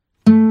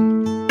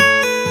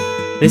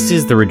This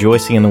is the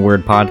Rejoicing in the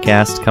Word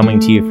podcast, coming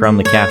to you from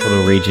the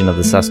Capital Region of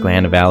the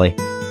Susquehanna Valley.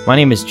 My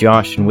name is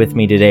Josh, and with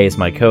me today is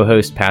my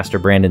co-host, Pastor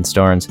Brandon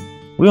Starnes.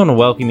 We want to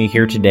welcome you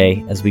here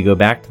today as we go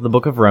back to the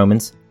book of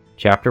Romans,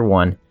 chapter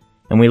 1,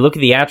 and we look at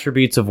the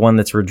attributes of one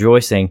that's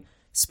rejoicing,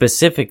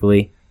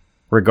 specifically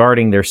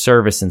regarding their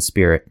service and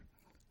spirit.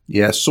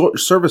 Yes,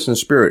 service and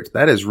spirit,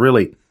 that is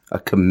really a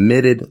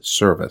committed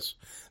service.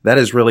 That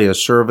is really a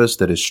service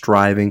that is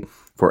striving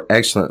for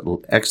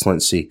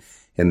excellency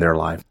in their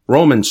life.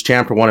 Romans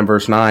chapter 1 and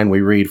verse 9,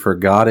 we read, "For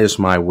God is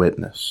my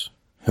witness,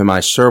 whom I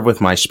serve with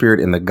my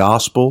spirit in the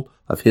gospel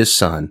of his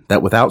Son,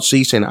 that without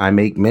ceasing I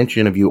make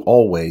mention of you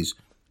always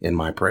in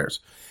my prayers."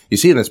 You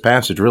see in this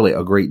passage really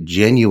a great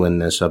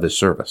genuineness of his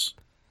service.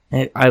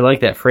 I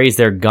like that phrase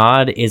there,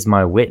 God is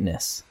my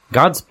witness.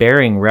 God's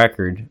bearing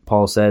record,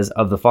 Paul says,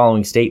 of the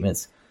following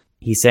statements.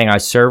 He's saying, I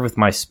serve with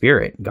my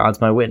spirit.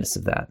 God's my witness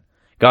of that.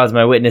 God's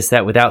my witness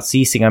that without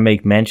ceasing I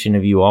make mention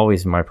of you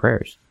always in my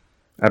prayers.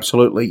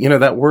 Absolutely. You know,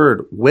 that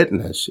word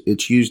witness,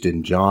 it's used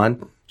in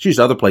John. It's used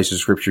other places in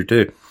Scripture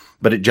too.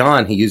 But at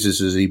John, he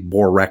uses as he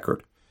bore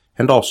record.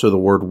 And also the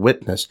word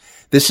witness.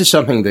 This is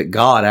something that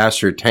God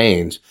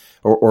ascertains,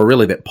 or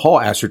really that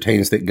Paul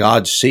ascertains that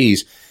God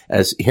sees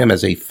as him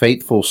as a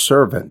faithful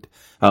servant,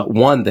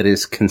 one that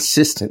is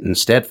consistent and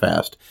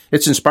steadfast.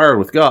 It's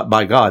inspired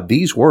by God.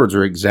 These words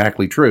are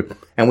exactly true.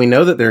 And we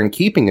know that they're in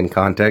keeping in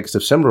context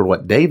of similar to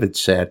what David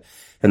said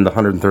in the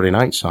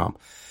 139th Psalm.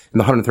 In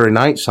the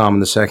 139th Psalm, in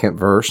the second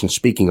verse, and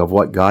speaking of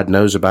what God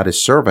knows about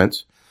his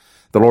servants,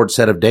 the Lord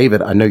said of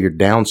David, I know your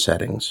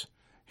downsettings.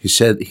 He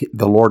said,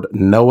 the Lord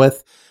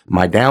knoweth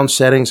my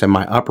downsettings and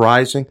my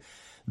uprising.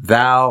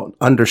 Thou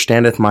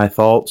understandeth my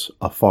thoughts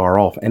afar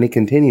off. And he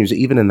continues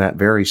even in that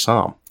very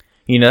psalm.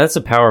 You know, that's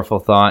a powerful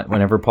thought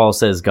whenever Paul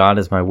says God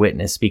is my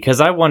witness, because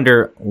I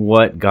wonder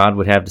what God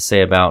would have to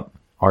say about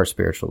our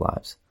spiritual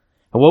lives.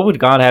 What would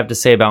God have to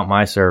say about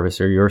my service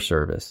or your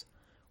service?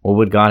 What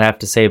would God have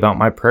to say about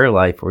my prayer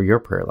life or your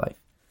prayer life?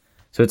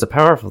 So it's a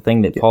powerful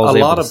thing that Paul's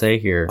able to say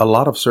here. A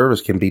lot of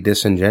service can be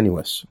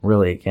disingenuous.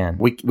 Really, it can.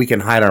 We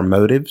can hide our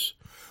motives.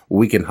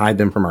 We can hide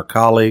them from our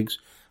colleagues,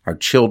 our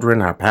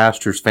children, our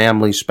pastors,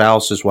 families,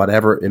 spouses,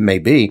 whatever it may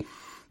be.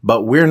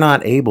 But we're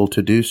not able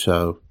to do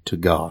so to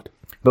God.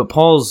 But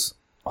Paul's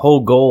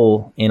whole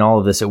goal in all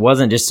of this, it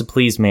wasn't just to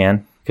please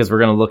man, because we're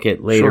going to look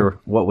at later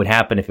what would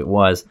happen if it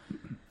was,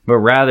 but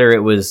rather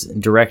it was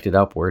directed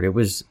upward. It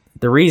was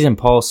the reason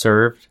Paul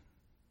served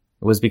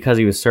was because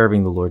he was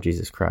serving the Lord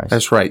Jesus Christ.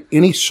 That's right.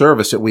 Any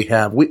service that we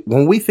have,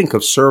 when we think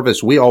of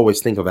service, we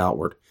always think of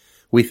outward.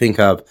 We think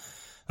of,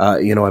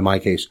 in my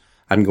case,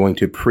 I'm going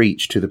to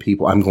preach to the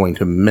people. I'm going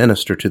to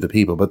minister to the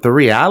people. But the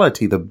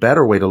reality, the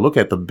better way to look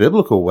at the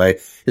biblical way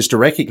is to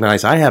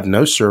recognize I have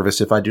no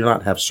service if I do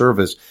not have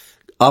service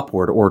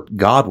upward or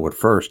Godward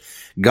first.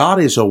 God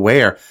is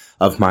aware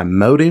of my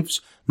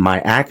motives,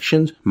 my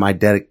actions, my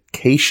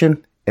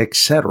dedication,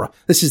 etc.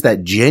 This is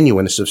that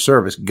genuineness of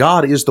service.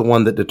 God is the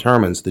one that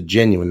determines the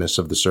genuineness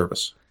of the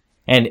service.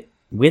 And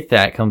with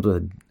that comes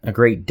with a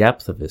great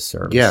depth of his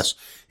service. Yes.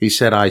 He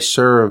said, I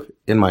serve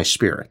in my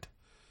spirit.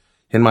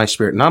 In my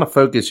spirit. Not a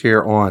focus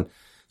here on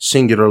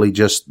singularly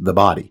just the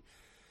body.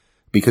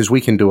 Because we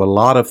can do a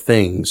lot of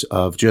things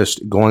of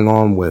just going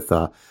on with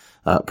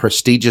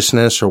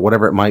prestigiousness or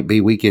whatever it might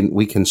be. We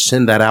can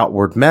send that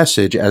outward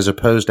message as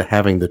opposed to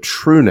having the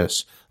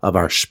trueness of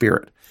our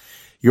spirit.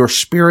 Your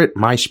spirit,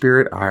 my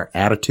spirit, our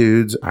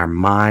attitudes, our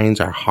minds,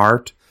 our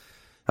heart.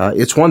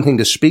 It's one thing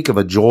to speak of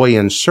a joy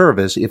in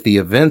service if the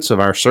events of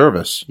our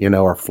service,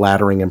 are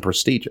flattering and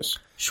prestigious.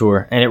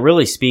 Sure. And it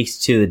really speaks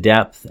to the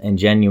depth and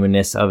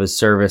genuineness of his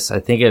service.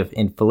 I think of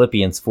in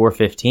Philippians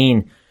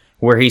 4:15,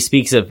 where he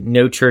speaks of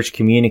no church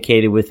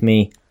communicated with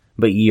me,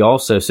 but ye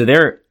also. So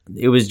there,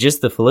 it was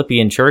just the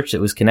Philippian church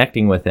that was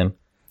connecting with him.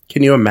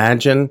 Can you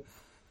imagine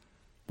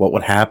what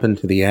would happen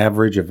to the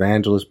average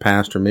evangelist,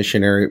 pastor,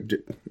 missionary,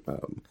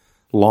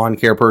 lawn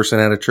care person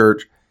at a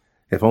church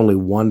if only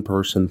one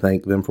person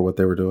thanked them for what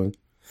they were doing?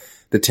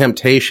 The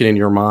temptation in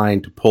your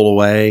mind to pull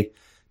away,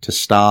 to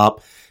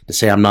stop, to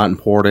say I'm not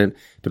important,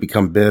 to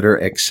become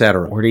bitter,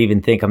 etc. Or to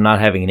even think I'm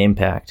not having an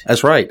impact.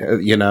 That's right.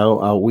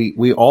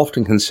 We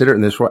often consider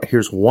in this,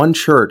 here's one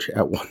church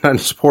at one time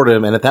supported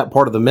him, and at that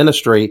part of the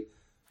ministry,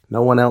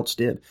 no one else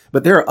did.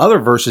 But there are other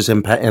verses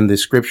in the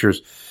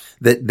scriptures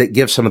that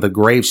give some of the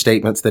grave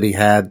statements that he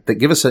had, that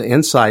give us an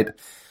insight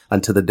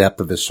into the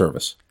depth of his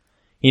service.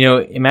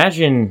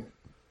 Imagine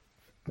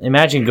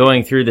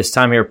going through this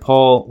time here.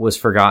 Paul was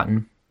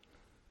forgotten.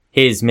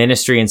 His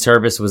ministry and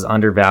service was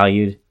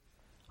undervalued.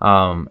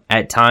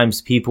 At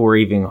times, people were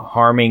even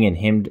harming and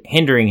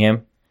hindering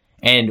him,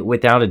 and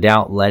without a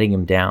doubt, letting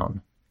him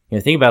down.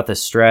 Think about the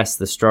stress,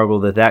 the struggle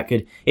that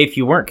could, if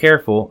you weren't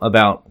careful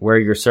about where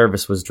your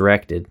service was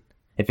directed.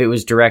 If it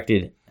was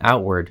directed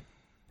outward,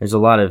 there's a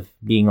lot of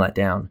being let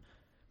down.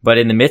 But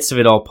in the midst of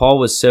it all, Paul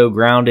was so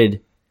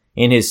grounded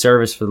in his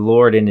service for the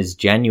Lord and his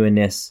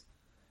genuineness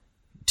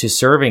to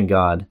serving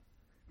God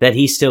that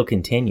he still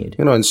continued.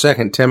 In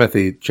 2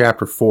 Timothy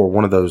chapter 4,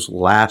 one of those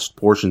last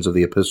portions of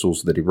the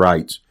epistles that he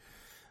writes,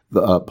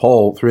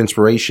 Paul, through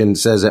inspiration,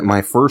 says, "At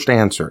my first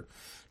answer,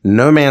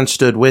 no man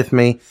stood with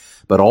me,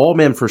 but all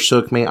men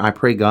forsook me. I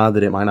pray God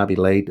that it might not be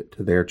laid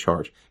to their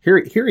charge."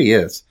 Here he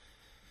is.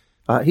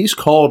 He's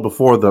called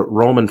before the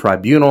Roman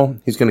tribunal.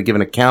 He's going to give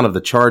an account of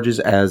the charges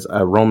as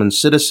a Roman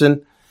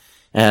citizen.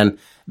 And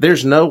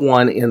there's no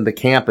one in the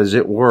camp, as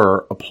it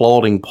were,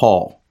 applauding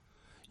Paul.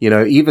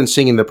 Even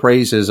singing the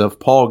praises of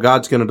Paul,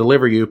 "God's going to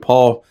deliver you.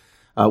 Paul,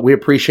 we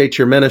appreciate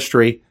your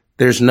ministry."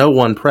 There's no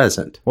one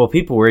present. Well,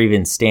 people were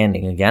even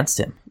standing against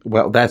him.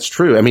 Well, that's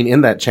true. I mean, in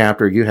that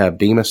chapter, you have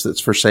Demas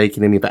that's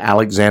forsaken him. You have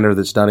Alexander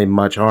that's done him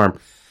much harm.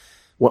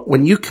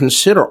 When you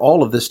consider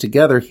all of this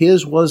together,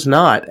 his was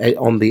not,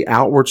 on the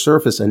outward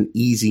surface, an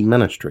easy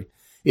ministry.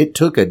 It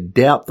took a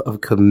depth of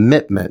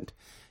commitment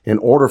in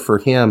order for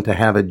him to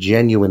have a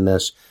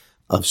genuineness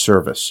of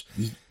service.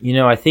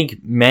 I think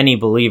many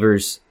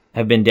believers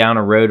have been down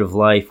a road of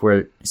life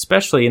where,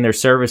 especially in their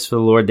service for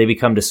the Lord, they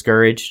become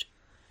discouraged.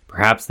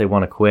 Perhaps they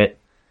want to quit.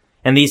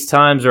 And these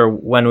times are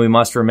when we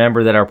must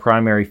remember that our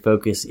primary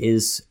focus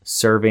is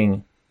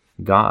serving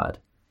God,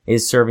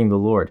 is serving the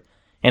Lord.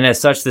 And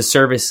as such, the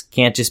service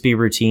can't just be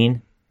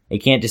routine. It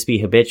can't just be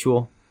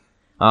habitual.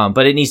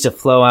 But it needs to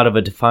flow out of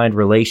a defined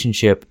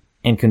relationship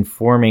and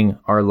conforming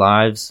our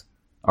lives,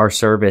 our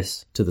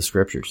service to the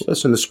Scriptures.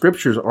 Listen, the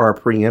Scriptures are a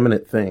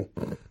preeminent thing.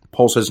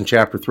 Paul says in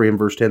chapter 3 and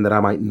verse 10 that I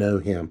might know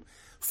him,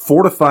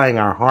 fortifying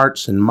our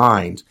hearts and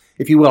minds,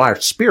 if you will, our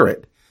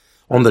spirit,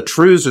 on the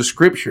truths of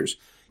Scriptures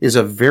is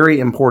a very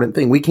important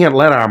thing. We can't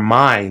let our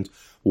minds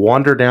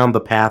wander down the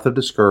path of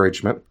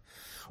discouragement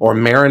or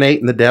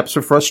marinate in the depths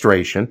of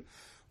frustration.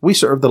 We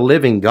serve the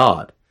living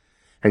God,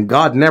 and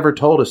God never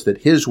told us that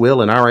his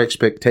will and our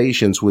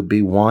expectations would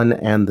be one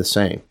and the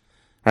same.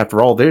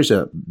 After all, there's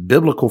a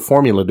biblical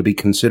formula to be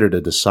considered a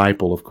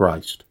disciple of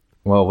Christ.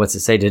 Well, what's it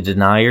say? To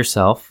deny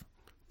yourself,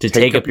 to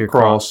take up your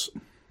cross,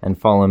 and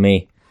follow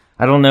me.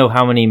 I don't know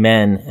how many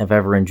men have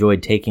ever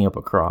enjoyed taking up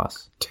a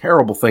cross.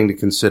 Terrible thing to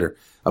consider.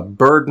 A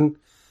burden,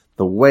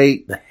 the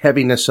weight, the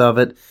heaviness of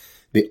it,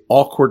 the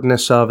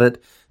awkwardness of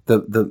it,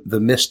 the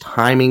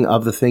mistiming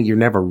of the thing. You're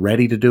never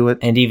ready to do it.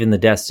 And even the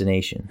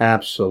destination.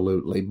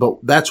 Absolutely. But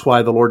that's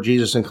why the Lord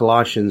Jesus in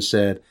Colossians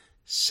said,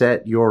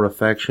 set your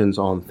affections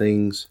on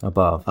things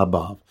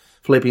above.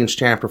 Philippians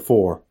chapter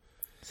 4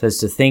 says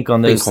to think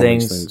on those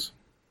things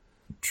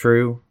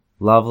true,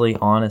 lovely,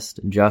 honest,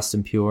 and just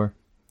and pure.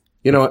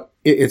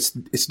 It's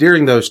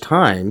during those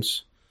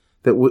times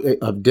that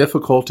of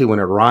difficulty when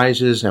it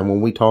rises, and when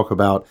we talk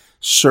about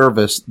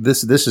service,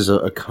 this is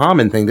a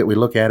common thing that we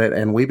look at it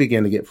and we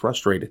begin to get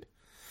frustrated.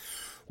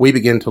 We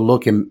begin to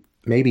look and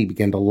maybe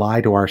begin to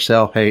lie to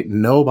ourselves. Hey,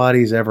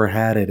 nobody's ever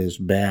had it as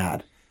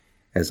bad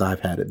as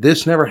I've had it.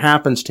 This never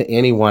happens to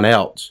anyone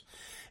else.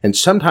 And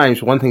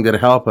sometimes one thing that'll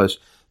help us,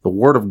 the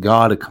Word of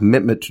God, a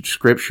commitment to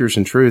Scriptures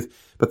and truth,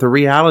 but the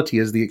reality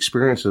is the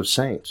experience of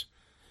saints.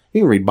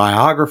 You can read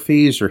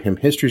biographies or hymn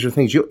histories or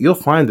things. You'll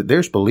find that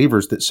there's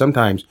believers that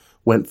sometimes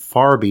went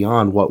far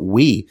beyond what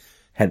we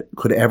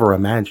could ever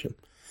imagine.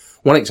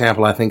 One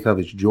example I think of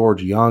is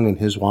George Young and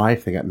his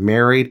wife. They got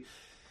married,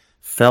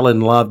 fell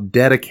in love,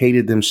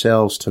 dedicated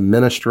themselves to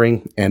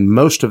ministering, and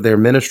most of their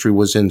ministry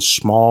was in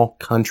small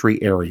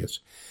country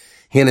areas.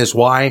 He and his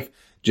wife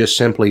just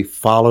simply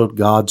followed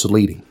God's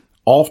leading.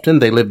 Often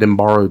they lived in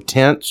borrowed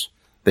tents.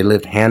 They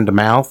lived hand to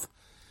mouth,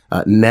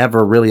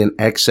 never really in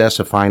excess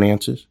of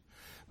finances.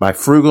 By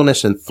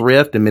frugalness and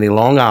thrift and many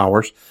long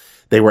hours,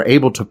 they were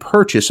able to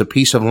purchase a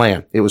piece of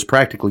land. It was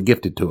practically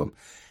gifted to them.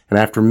 And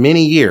after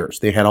many years,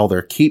 they had all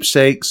their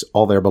keepsakes,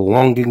 all their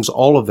belongings,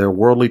 all of their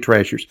worldly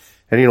treasures.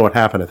 And you know what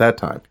happened at that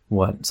time?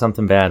 What?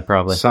 Something bad,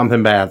 probably.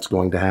 Something bad's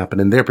going to happen.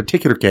 In their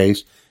particular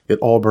case, it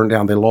all burned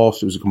down. It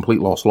was a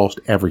complete loss, lost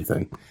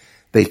everything.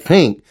 They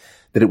think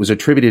that it was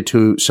attributed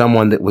to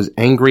someone that was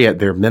angry at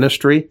their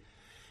ministry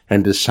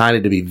and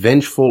decided to be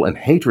vengeful and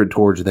hatred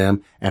towards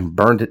them and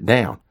burned it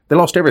down. They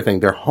lost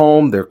everything, their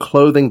home, their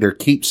clothing, their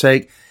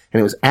keepsake.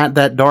 And it was at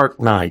that dark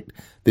night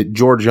that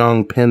George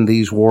Young penned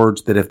these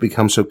words that have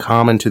become so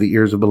common to the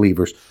ears of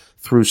believers.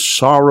 Through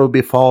sorrow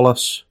befall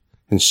us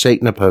and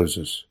Satan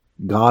opposes,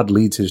 God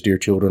leads his dear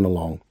children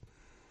along.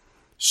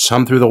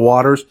 Some through the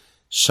waters,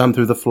 some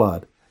through the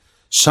flood.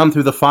 Some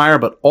through the fire,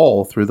 but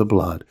all through the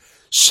blood.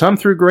 Some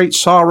through great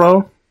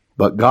sorrow,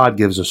 but God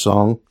gives a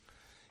song.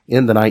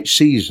 In the night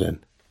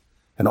season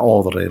and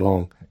all the day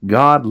long,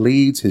 God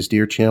leads his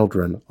dear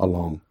children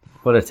along.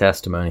 What a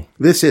testimony.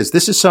 This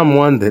is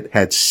someone that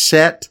had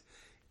set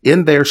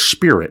in their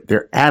spirit,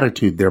 their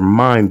attitude, their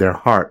mind, their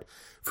heart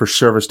for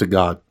service to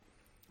God.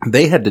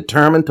 They had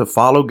determined to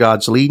follow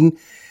God's leading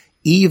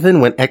even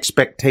when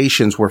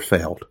expectations were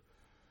failed.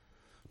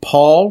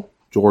 Paul,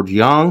 George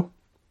Young,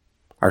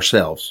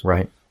 ourselves.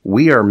 Right.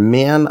 We are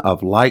men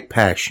of like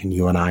passion,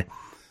 you and I.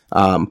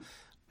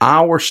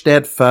 Our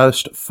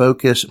steadfast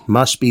focus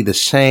must be the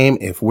same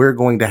if we're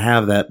going to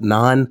have that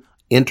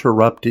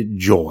non-interrupted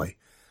joy.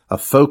 A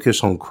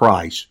focus on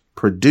Christ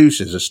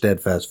produces a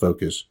steadfast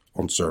focus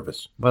on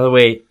service. By the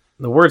way,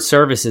 the word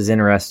service is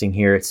interesting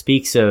here. It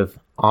speaks of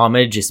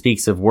homage. It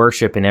speaks of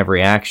worship in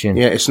every action.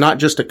 Yeah, it's not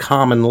just a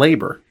common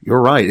labor.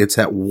 You're right. It's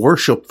that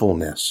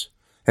worshipfulness.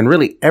 And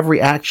really,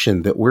 every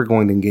action that we're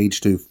going to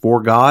engage to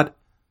for God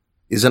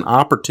is an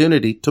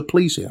opportunity to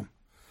please Him.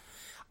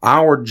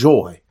 Our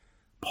joy,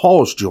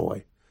 Paul's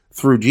joy,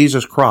 through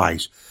Jesus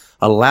Christ,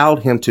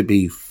 allowed him to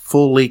be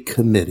fully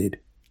committed,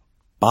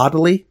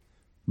 bodily,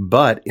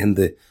 but in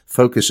the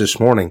focus this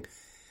morning,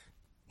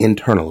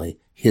 internally.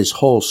 His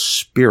whole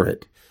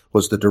spirit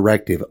was the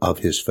directive of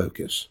his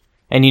focus.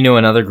 And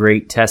another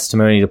great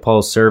testimony to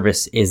Paul's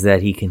service is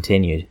that he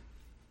continued.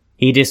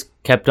 He just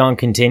kept on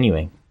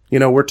continuing.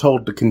 We're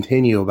told to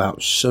continue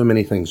about so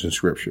many things in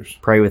Scriptures.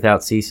 Pray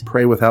without ceasing.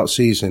 Pray without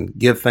ceasing.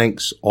 Give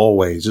thanks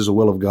always is the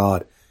will of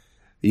God.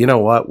 You know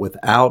what?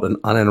 Without an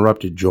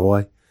uninterrupted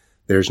joy,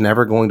 there's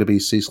never going to be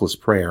ceaseless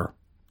prayer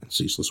and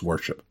ceaseless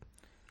worship.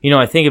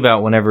 I think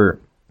about whenever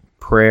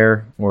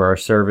prayer or our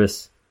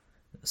service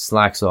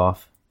slacks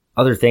off,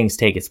 other things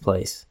take its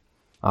place.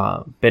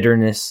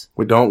 Bitterness.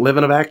 We don't live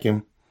in a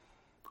vacuum.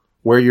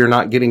 Where you're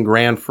not getting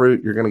grand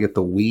fruit, you're going to get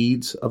the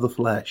weeds of the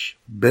flesh.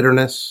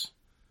 Bitterness.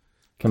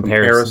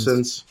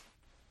 Comparisons.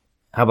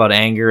 How about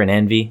anger and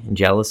envy and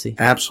jealousy?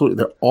 Absolutely.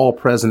 They're all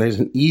present. It's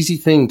an easy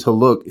thing to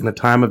look in a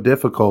time of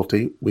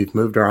difficulty. We've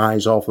moved our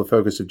eyes off the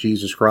focus of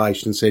Jesus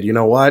Christ and said, you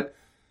know what?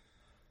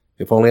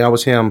 If only I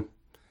was Him.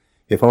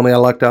 If only I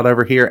lucked out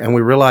over here. And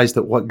we realize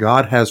that what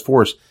God has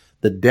for us,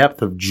 the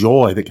depth of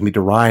joy that can be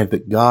derived,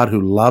 that God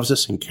who loves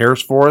us and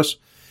cares for us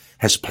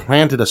has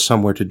planted us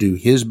somewhere to do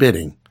His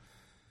bidding.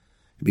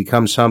 It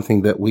becomes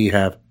something that we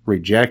have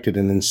rejected,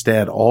 and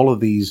instead all of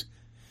these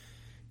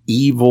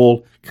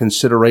evil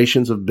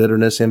considerations of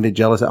bitterness, envy,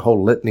 jealousy, that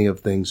whole litany of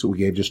things that we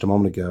gave just a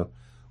moment ago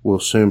will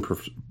soon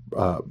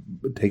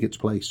take its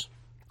place.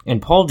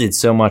 And Paul did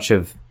so much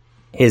of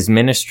his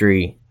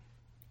ministry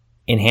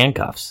in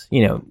handcuffs,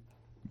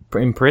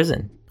 in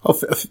prison. Oh,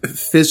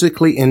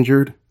 physically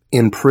injured,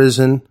 in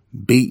prison,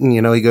 beaten.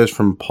 He goes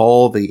from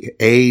Paul the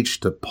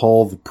aged to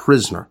Paul the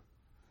prisoner.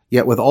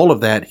 Yet with all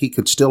of that, he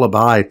could still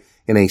abide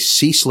in a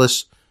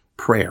ceaseless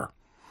prayer.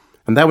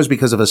 And that was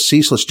because of a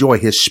ceaseless joy.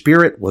 His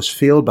spirit was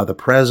filled by the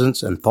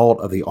presence and thought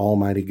of the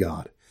Almighty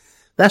God.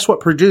 That's what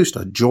produced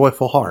a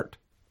joyful heart.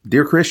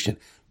 Dear Christian,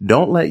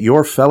 don't let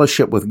your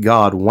fellowship with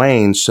God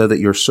wane so that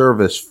your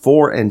service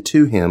for and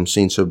to Him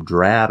seems so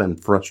drab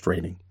and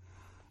frustrating.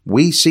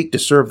 We seek to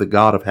serve the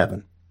God of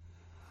heaven.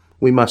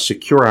 We must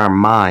secure our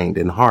mind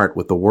and heart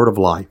with the word of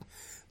life.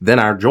 Then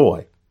our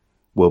joy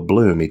will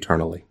bloom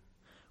eternally.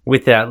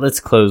 With that,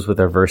 let's close with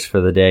our verse for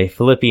the day.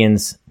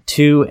 Philippians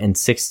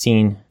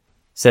 2:16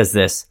 says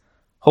this,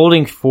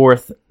 holding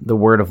forth the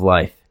word of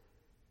life,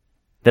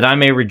 that I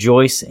may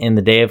rejoice in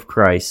the day of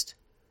Christ,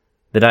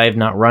 that I have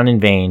not run in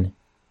vain,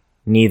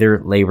 neither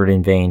labored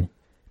in vain.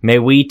 May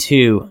we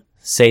too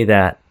say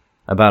that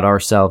about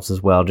ourselves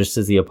as well, just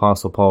as the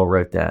Apostle Paul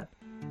wrote that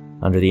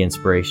under the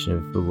inspiration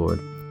of the Lord.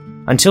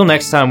 Until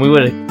next time, we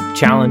would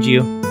challenge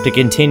you to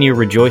continue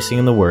rejoicing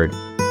in the word.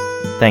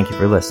 Thank you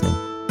for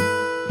listening.